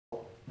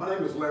My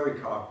name is Larry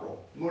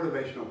Cockerel,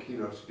 Motivational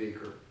Keynote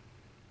Speaker.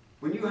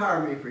 When you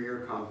hire me for your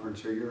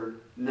conference or your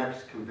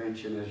next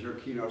convention as your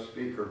keynote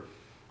speaker,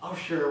 I'll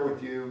share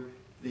with you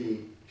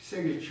the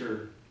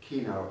signature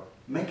keynote,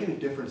 Making a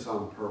Difference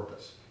on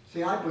Purpose.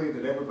 See, I believe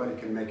that everybody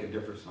can make a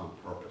difference on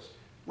purpose,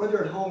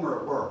 whether at home or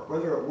at work,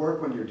 whether at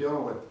work when you're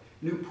dealing with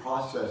new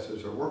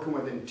processes or working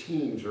within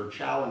teams or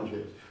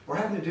challenges or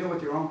having to deal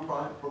with your own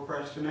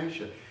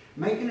procrastination.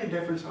 Making a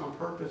difference on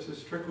purpose is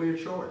strictly a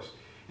choice.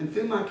 And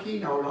through my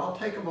keynote, I'll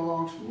take them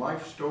along some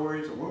life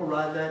stories and we'll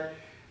ride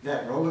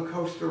that roller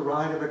coaster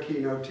ride of a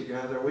keynote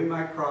together. We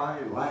might cry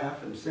and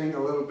laugh and sing a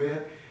little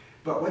bit,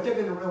 but what they're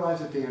going to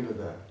realize at the end of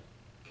the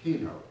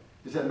keynote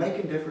is that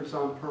making a difference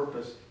on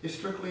purpose is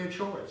strictly a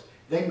choice.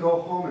 They can go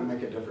home and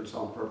make a difference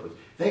on purpose.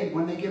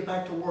 When they get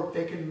back to work,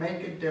 they can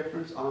make a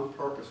difference on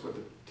purpose with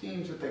the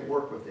teams that they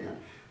work within,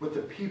 with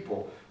the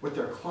people, with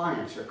their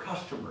clients, their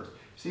customers.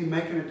 See,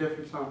 making a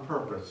difference on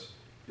purpose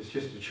is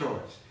just a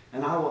choice.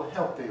 And I will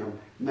help them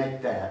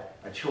make that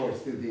a choice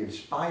through the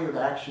inspired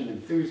action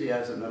and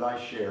enthusiasm that I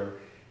share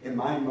in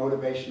my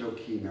motivational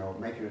keynote,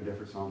 Making a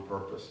Difference on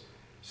Purpose.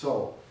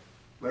 So,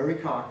 Larry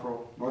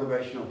Cockerel,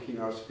 motivational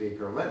keynote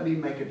speaker, let me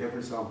make a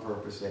difference on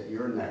purpose at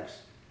your next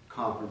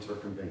conference or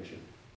convention.